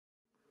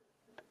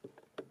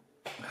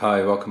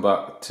Hi, welcome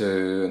back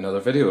to another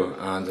video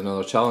and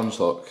another challenge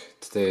lock.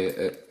 Today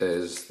it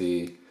is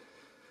the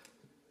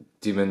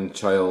Demon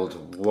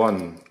Child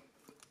 1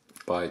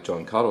 by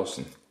John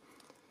Carlson.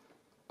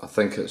 I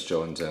think it's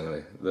John's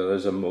anyway. There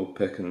is a mold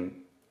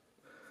picking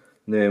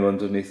name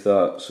underneath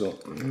that, so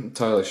I'm not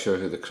entirely sure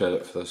who the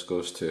credit for this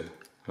goes to.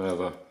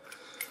 However,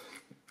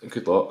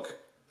 good luck.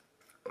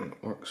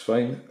 It works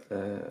fine.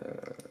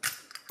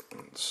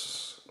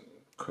 Let's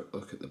quick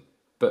look at the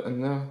bit in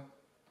there.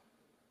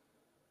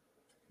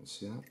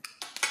 See that?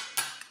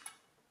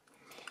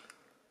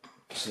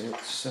 So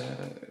let's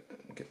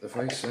get the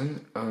vise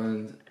in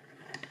and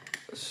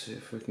see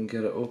if we can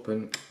get it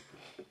open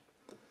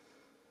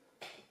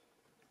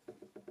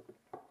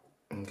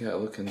and get a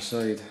look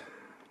inside.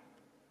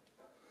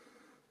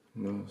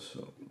 No,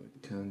 so we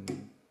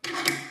can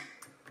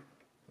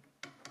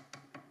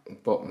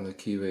bottom of the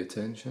keyway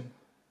tension,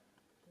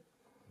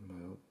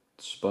 my old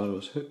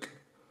Sparrow's hook.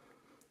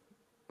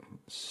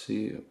 Let's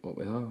see what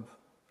we have.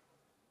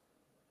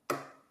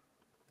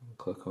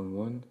 Click on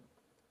 1,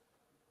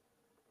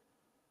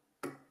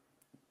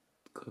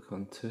 click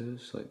on 2,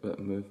 slight bit of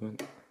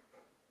movement,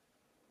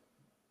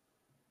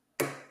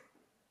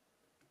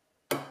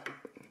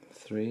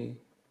 3,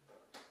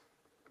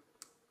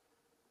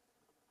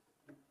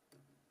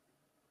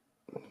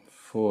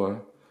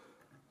 4,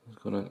 let's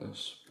go into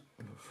this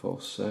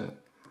false set,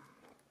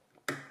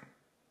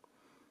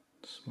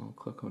 small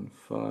click on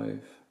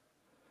 5,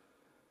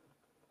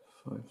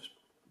 5's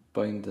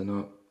binding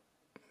up.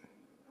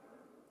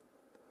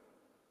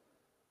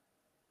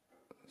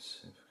 Let's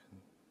see if we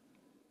can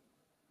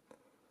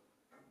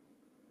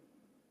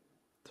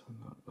turn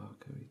that back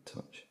a wee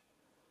touch.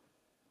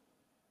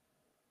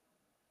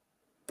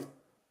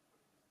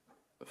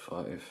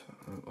 5,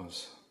 it was.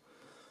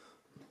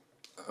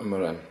 And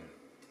we're in.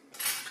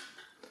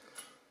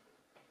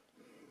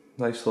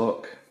 Nice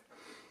lock.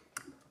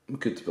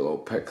 Good little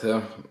pick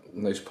there.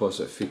 Nice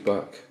positive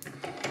feedback.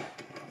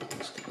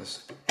 Let's get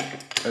this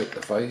out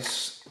the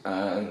vise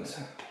and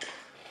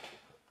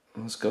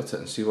let's gut it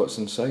and see what's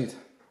inside.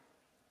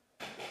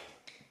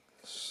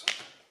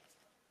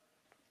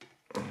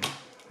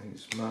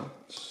 These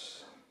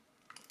mats.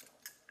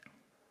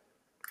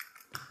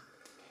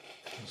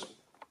 Let's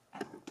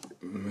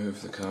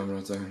move the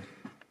camera down.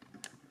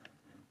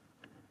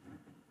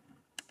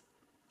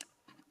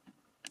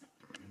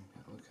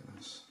 Look at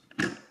this.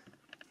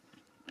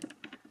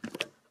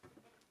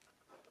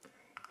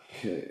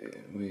 Okay,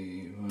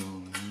 we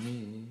will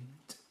need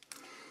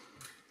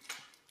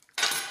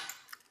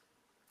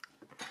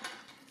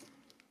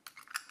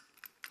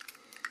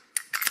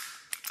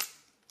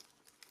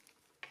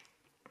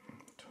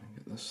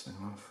this thing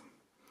off.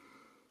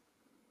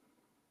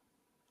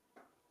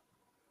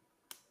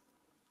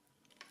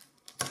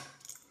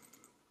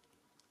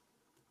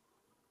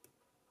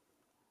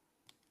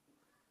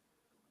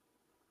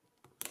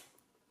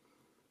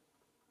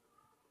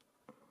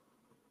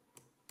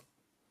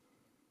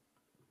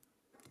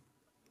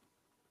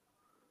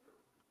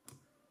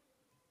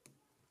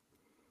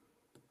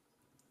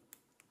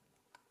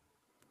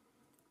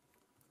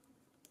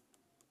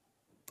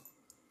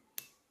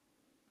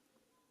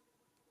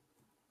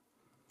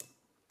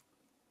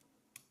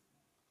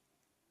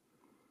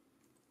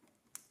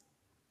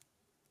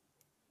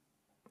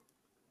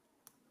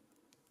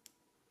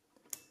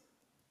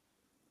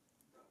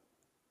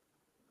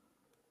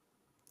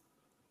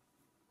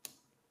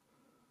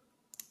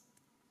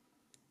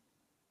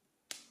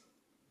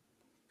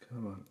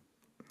 Come on.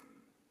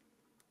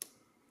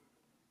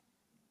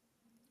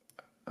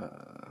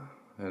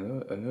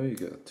 I know you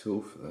get a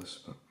tool for this,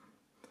 but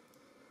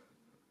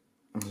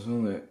there's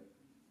only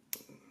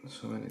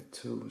so many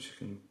tools you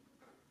can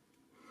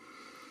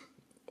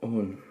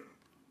own.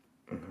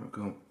 And I've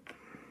got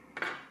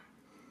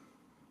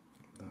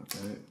that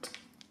out,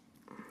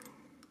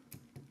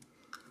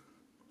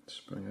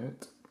 spring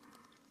out.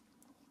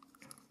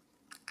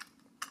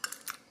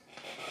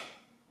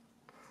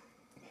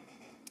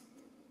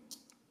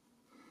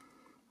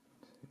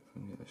 See if I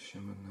can get a shim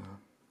in there.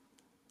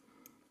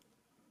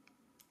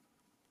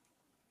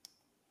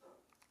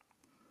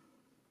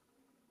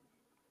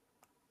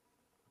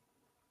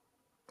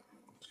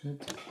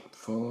 Good.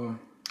 Follow.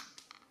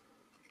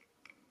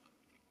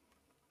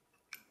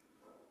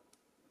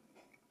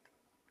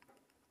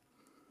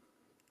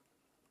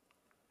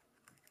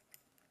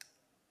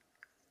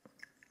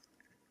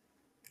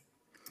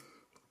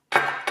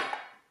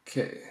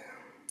 Okay.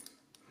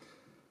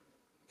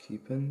 Key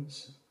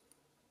pins.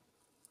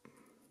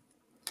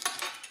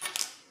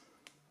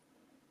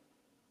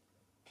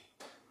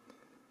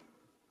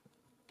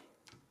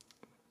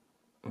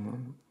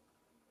 One,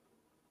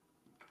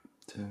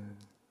 2,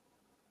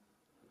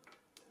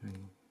 3,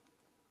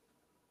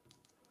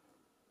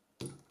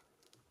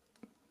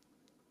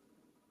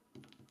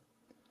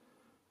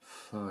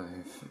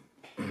 5.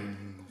 If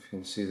you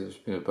can see, there's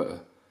been a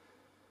bit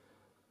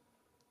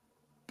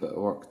of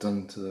work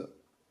done to the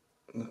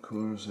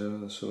corners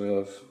there. So we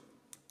have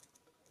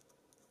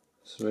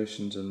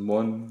serrations in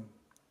 1,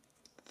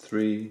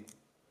 3,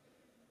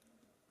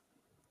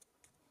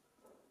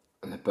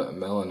 bit of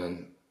melon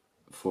in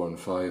 4 and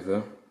 5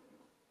 there.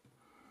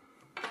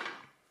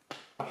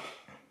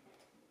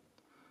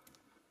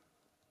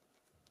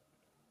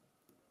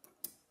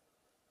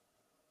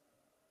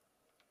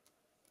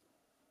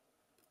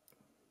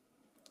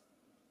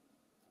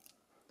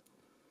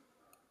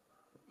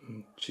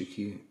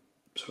 Cheeky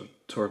sort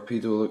of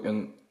torpedo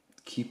looking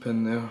keep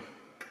in there.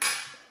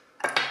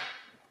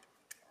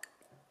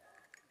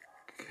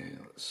 Okay,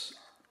 let's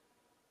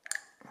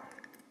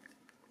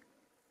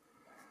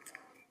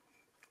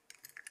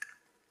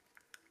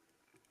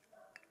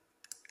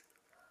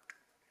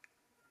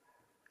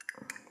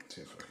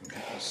see if I can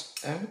get this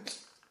out.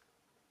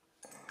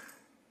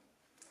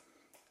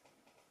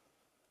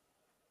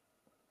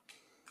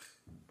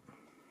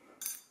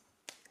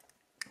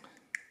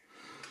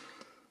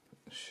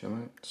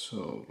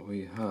 So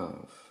we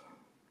have,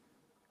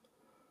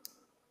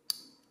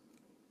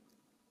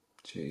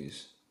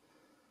 geez,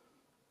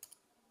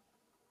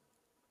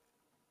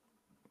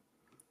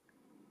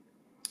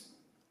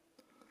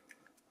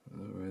 a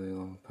really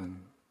long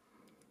pin,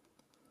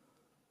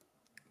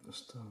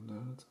 just down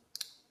that.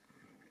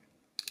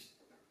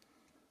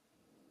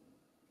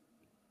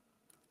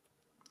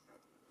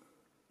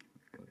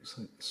 Looks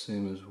like the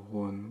same as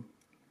 1.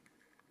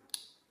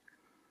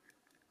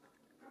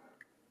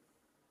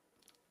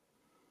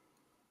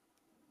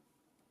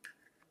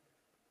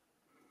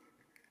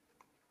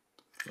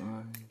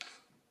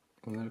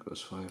 Oh, there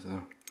goes 5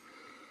 there.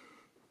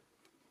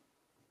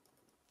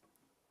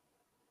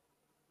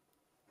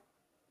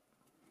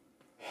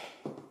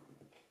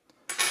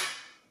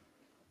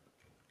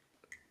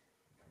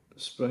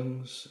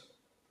 Springs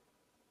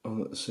all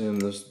look the same.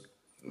 There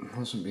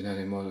hasn't been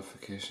any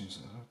modifications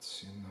that I've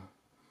seen there.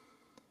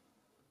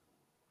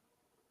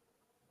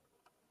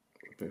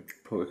 It'd be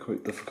probably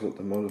quite difficult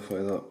to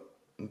modify that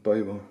in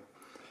Bible.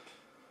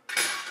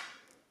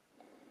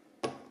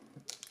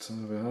 So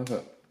there we have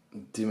it.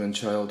 Demon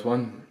Child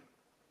 1.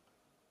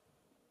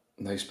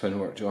 Nice pin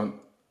work, John.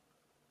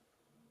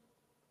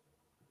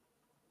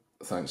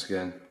 Thanks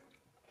again.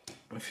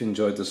 If you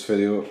enjoyed this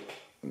video,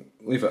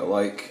 leave it a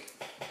like.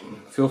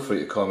 Feel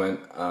free to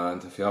comment,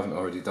 and if you haven't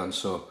already done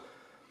so,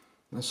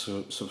 let's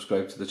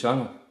subscribe to the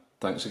channel.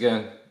 Thanks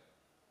again.